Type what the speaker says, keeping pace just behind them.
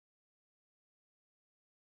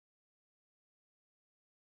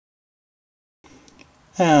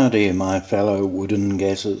Howdy, my fellow wooden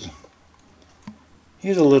gassers.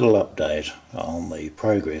 Here's a little update on the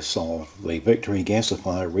progress of the Victory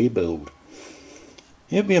Gasifier rebuild.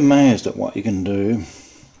 You'll be amazed at what you can do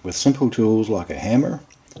with simple tools like a hammer,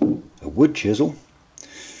 a wood chisel,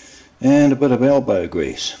 and a bit of elbow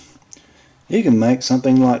grease. You can make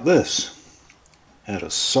something like this out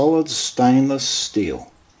of solid stainless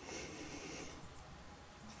steel.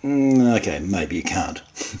 Okay, maybe you can't.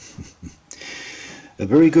 A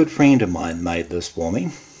very good friend of mine made this for me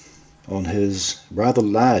on his rather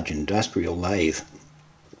large industrial lathe.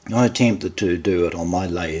 I attempted to do it on my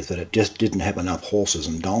lathe, but it just didn't have enough horses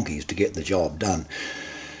and donkeys to get the job done.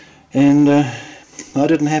 And I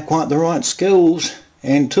didn't have quite the right skills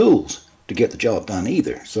and tools to get the job done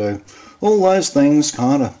either. So all those things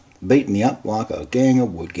kind of beat me up like a gang of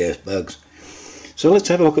Woodgas bugs. So let's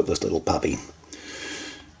have a look at this little puppy.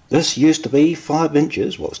 This used to be 5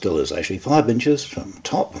 inches, well it still is actually 5 inches from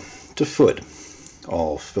top to foot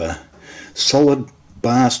of solid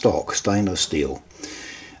bar stock stainless steel,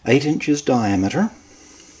 8 inches diameter.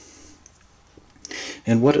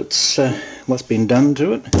 And what's been done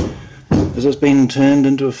to it is it's been turned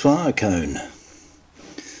into a fire cone.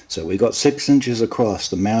 So we got 6 inches across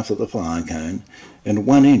the mouth of the fire cone and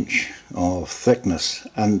 1 inch of thickness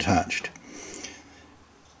untouched.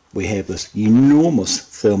 We have this enormous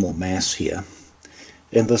thermal mass here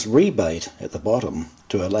and this rebate at the bottom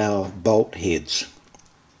to allow bolt heads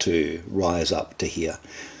to rise up to here.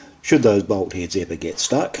 Should those bolt heads ever get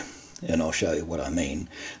stuck, and I'll show you what I mean,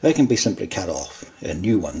 they can be simply cut off and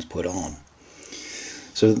new ones put on.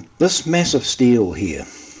 So this massive steel here,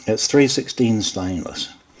 it's 316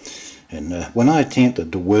 stainless, and when I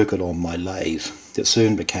attempted to work it on my lathe, it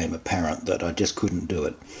soon became apparent that I just couldn't do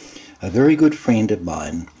it. A very good friend of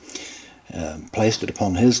mine placed it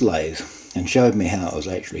upon his lathe and showed me how it was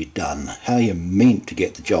actually done, how you meant to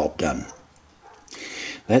get the job done.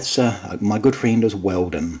 That's my good friend is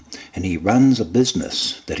Welded, and he runs a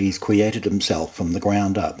business that he's created himself from the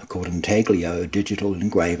ground up called Untitled Digital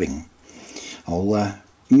Engraving. I'll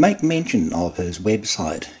make mention of his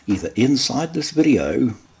website either inside this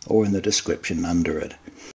video or in the description under it.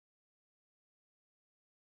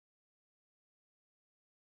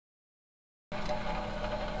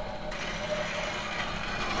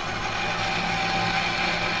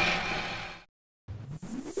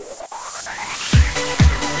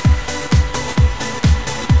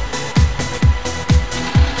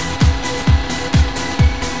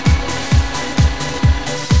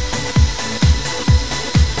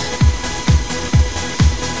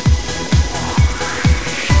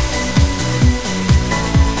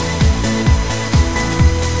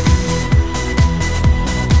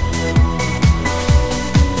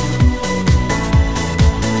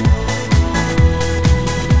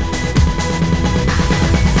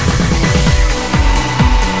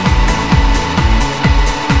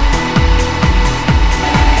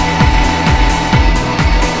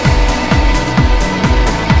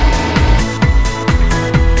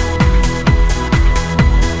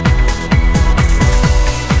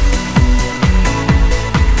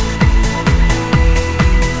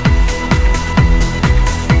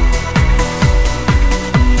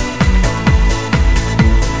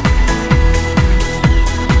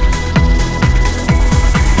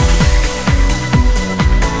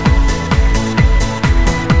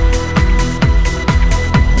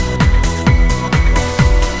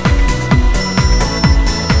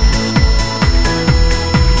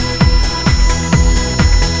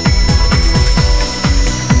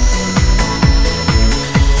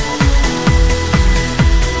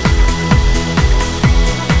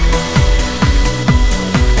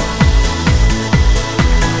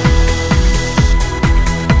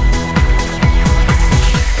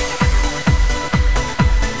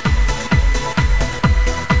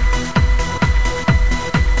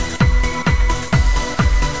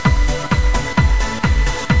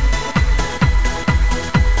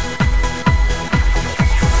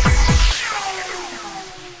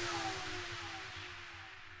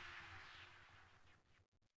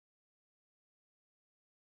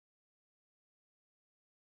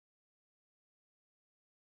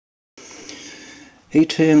 He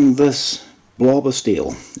turned this blob of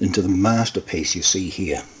steel into the masterpiece you see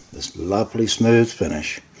here. This lovely smooth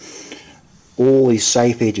finish. All these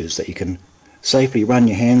safe edges that you can safely run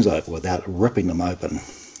your hands over without ripping them open,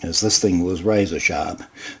 as this thing was razor sharp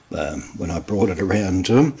when I brought it around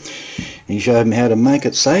to him. He showed me how to make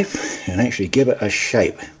it safe and actually give it a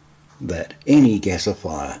shape that any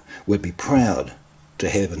gasifier would be proud to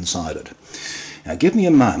have inside it. Now give me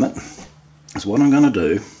a moment. That's what I'm going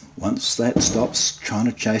to do once that stops trying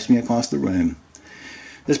to chase me across the room.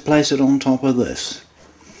 is place it on top of this.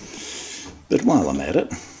 But while I'm at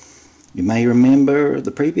it, you may remember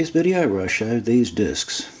the previous video where I showed these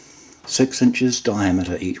discs. 6 inches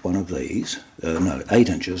diameter each one of these. No, 8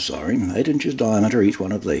 inches, sorry. 8 inches diameter each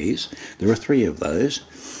one of these. There are 3 of those.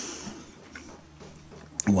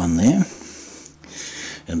 One there.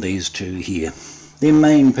 And these 2 here. Their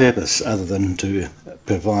main purpose, other than to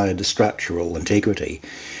provide structural integrity,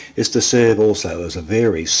 is to serve also as a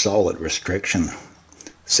very solid restriction.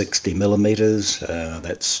 60 millimeters,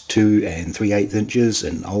 that's 2 3/8 inches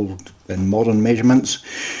in old and modern measurements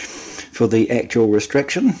for the actual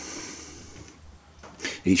restriction.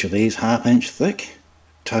 Each of these 1/2 inch thick.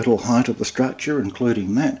 Total height of the structure,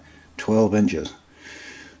 including that, 12 inches.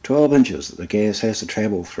 12 inches that the gas has to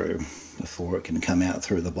travel through before it can come out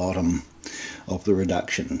through the bottom of the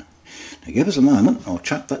reduction. Now give us a moment, I'll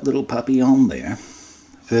chuck that little puppy on there.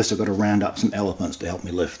 First I've got to round up some elephants to help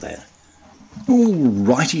me lift that.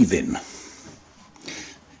 Alrighty then.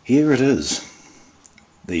 Here it is.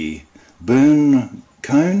 The burn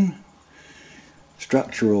cone,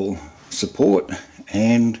 structural support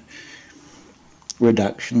and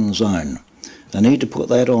reduction zone. I need to put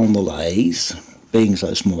that on the lathe. Being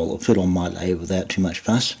so small, it'll fit on my lathe without too much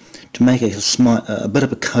fuss, to make a bit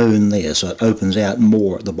of a cone there so it opens out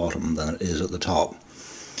more at the bottom than it is at the top.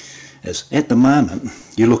 As at the moment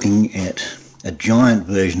you're looking at a giant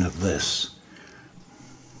version of this,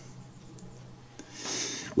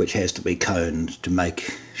 which has to be coned to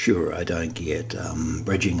make sure I don't get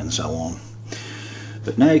bridging and so on.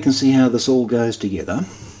 But now you can see how this all goes together.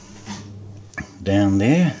 Down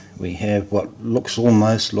there we have what looks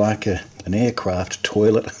almost like an aircraft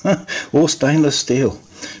toilet, or stainless steel,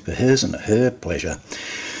 for his and her pleasure.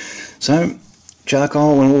 So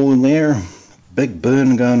charcoal and all in there, big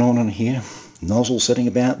burn going on in here, nozzle sitting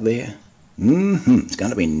about there. It's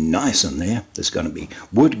going to be nice in there. There's going to be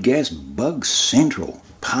Woodgas bugz central.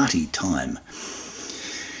 Party time.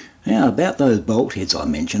 Now about those bolt heads I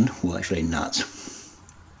mentioned, well actually nuts.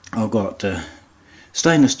 I've got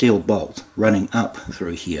stainless steel bolt running up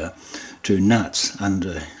through here to nuts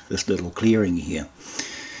under this little clearing here.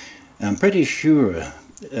 I'm pretty sure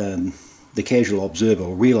the casual observer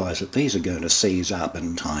will realise that these are going to seize up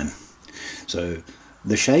in time. So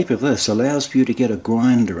the shape of this allows for you to get a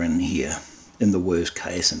grinder in here in the worst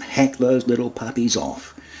case and hack those little puppies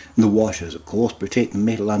off. And the washers, of course, protect the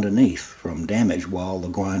metal underneath from damage while the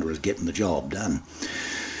grinder is getting the job done.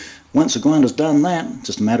 Once the grinder's done that, it's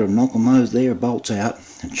just a matter of knocking those there bolts out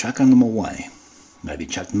and chucking them away. Maybe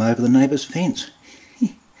chuck them over the neighbour's fence.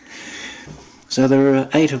 So there are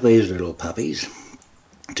 8 of these little puppies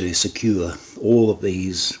to secure all of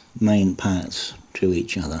these main parts to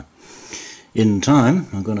each other. In time,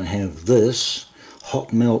 I'm going to have this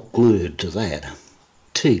hot melt glued to that.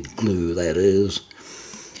 TIG glue, that is.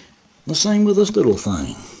 The same with this little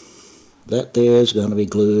thing. That there is going to be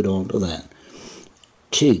glued onto that.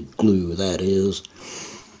 TIG glue, that is.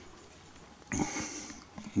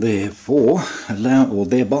 Therefore,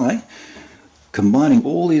 thereby combining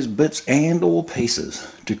all these bits and all pieces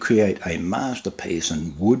to create a masterpiece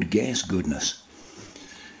in Woodgas goodness.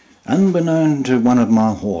 Unbeknown to one of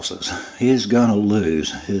my horses, he's going to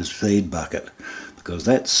lose his feed bucket, because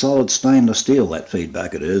that solid stainless steel, that feed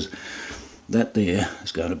bucket is, that there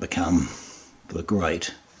is going to become the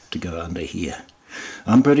grate to go under here.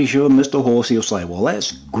 I'm pretty sure Mr. Horsey will say, well,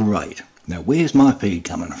 that's great. Now where's my feed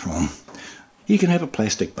coming from? You can have a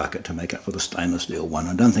plastic bucket to make up for the stainless steel one.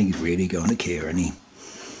 I don't think he's really going to care any.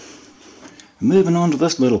 Moving on to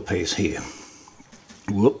this little piece here.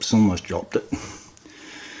 Whoops, almost dropped it.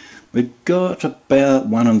 We've got about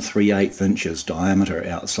 1 3/8 inches diameter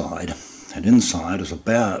outside. And inside is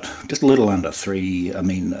about just a little under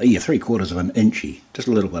 3/4 of an inchy, just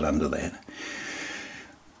a little bit under that.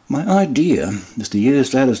 My idea is to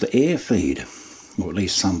use that as the air feed, or at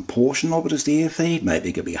least some portion of it as the air feed. Maybe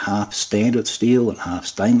it could be half standard steel and half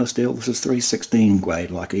stainless steel. This is 316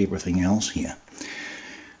 grade like everything else here.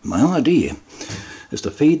 My idea is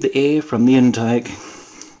to feed the air from the intake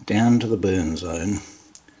down to the burn zone,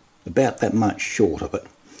 about that much short of it.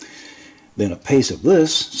 Then a piece of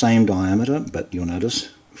this, same diameter, but you'll notice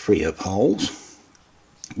free of holes,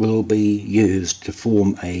 will be used to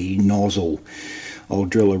form a nozzle. I'll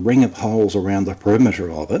drill a ring of holes around the perimeter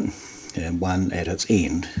of it, and one at its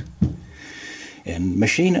end, and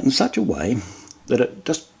machine it in such a way that it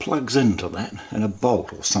just plugs into that, and a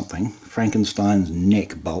bolt or something, Frankenstein's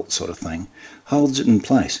neck bolt sort of thing, holds it in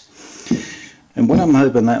place. And what I'm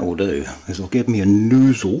hoping that will do is it'll give me a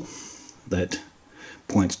nozzle that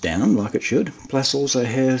points down like it should, plus also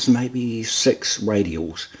has maybe 6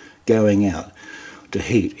 radials going out to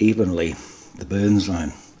heat evenly the burn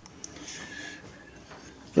zone.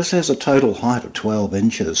 This has a total height of 12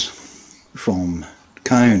 inches from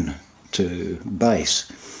cone to base,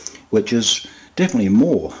 which is definitely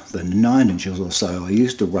more than 9 inches or so I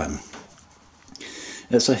used to run.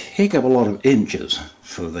 It's a heck of a lot of inches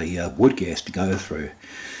for the wood gas to go through,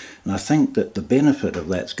 and I think that the benefit of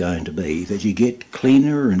that's going to be that you get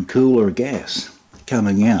cleaner and cooler gas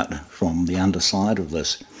coming out from the underside of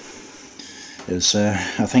this. As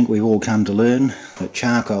I think we've all come to learn that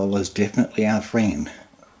charcoal is definitely our friend.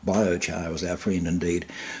 Biochar is our friend indeed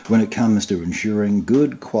when it comes to ensuring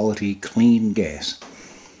good quality clean gas.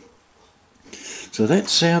 So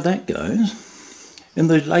that's how that goes. In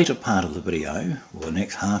the later part of the video, or the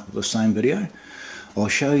next half of the same video, I'll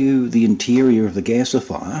show you the interior of the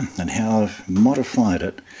gasifier and how I've modified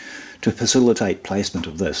it to facilitate placement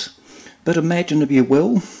of this. But imagine, if you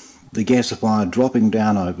will, the gasifier dropping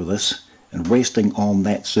down over this and resting on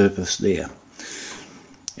that surface there,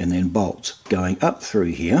 and then bolts going up through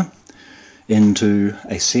here into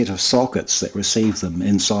a set of sockets that receive them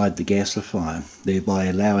inside the gasifier, thereby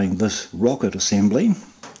allowing this rocket assembly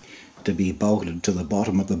to be bolted to the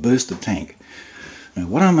bottom of the booster tank. Now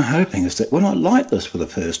what I'm hoping is that when I light this for the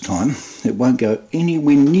first time, it won't go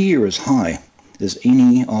anywhere near as high as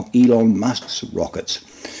any of Elon Musk's rockets,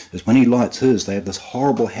 as when he lights his they have this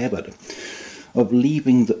horrible habit of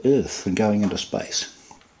leaving the Earth and going into space.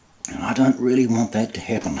 And I don't really want that to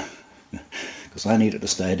happen, because I need it to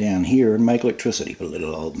stay down here and make electricity for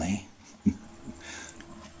little old me.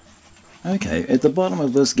 Okay, at the bottom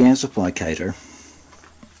of this gasifier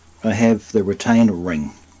I have the retainer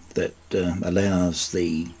ring that allows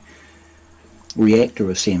the reactor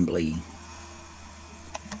assembly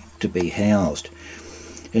to be housed.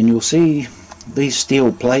 And you'll see these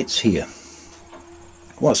steel plates here.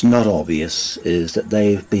 What's not obvious is that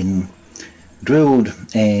they've been drilled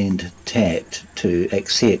and tapped to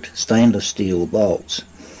accept stainless steel bolts,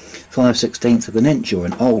 5/16 of an inch, or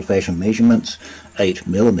in old-fashioned measurements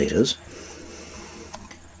 8mm.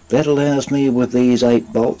 That allows me with these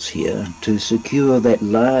 8 bolts here to secure that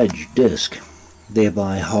large disc,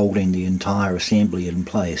 thereby holding the entire assembly in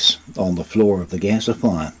place on the floor of the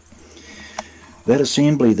gasifier. That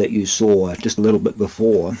assembly that you saw just a little bit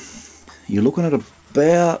before, you're looking at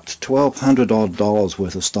about $1,200 odd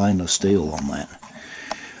worth of stainless steel on that.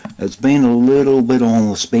 It's been a little bit on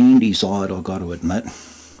the spendy side, I've got to admit,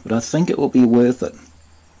 but I think it will be worth it,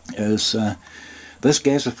 as this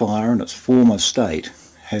gasifier in its former state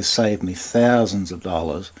has saved me thousands of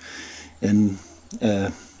dollars in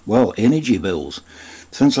well, energy bills.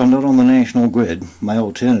 Since I'm not on the national grid, my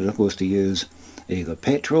alternative was to use either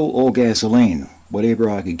petrol or gasoline, whatever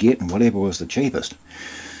I could get and whatever was the cheapest.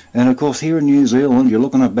 And of course here in New Zealand you're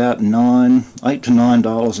looking at about $8 to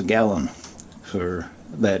 $9 a gallon for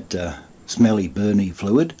that smelly burny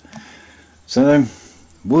fluid. So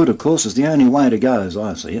wood of course is the only way to go as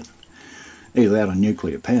I see it. Either that or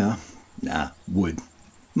nuclear power. Nah, wood.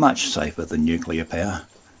 Much safer than nuclear power.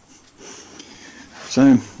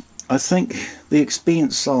 So I think the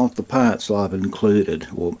expense of the parts I've included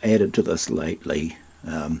or added to this lately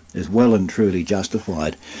is well and truly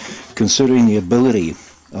justified, considering the ability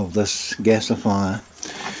of this gasifier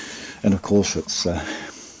and of course its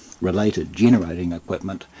related generating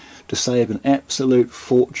equipment to save an absolute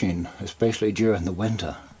fortune, especially during the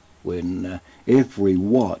winter when every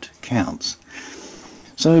watt counts.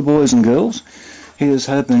 So boys and girls, here's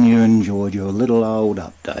hoping you enjoyed your little old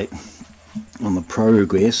update on the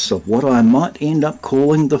progress of what I might end up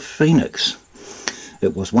calling the Phoenix.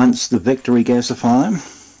 It was once the Victory gasifier,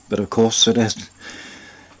 but of course it has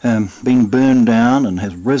been burned down and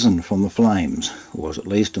has risen from the flames, or was at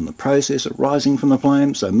least in the process of rising from the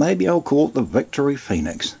flames, so maybe I'll call it the Victory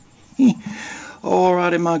Phoenix.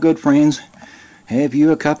 Alrighty my good friends, have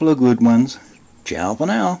you a couple of good ones. Ciao for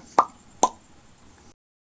now.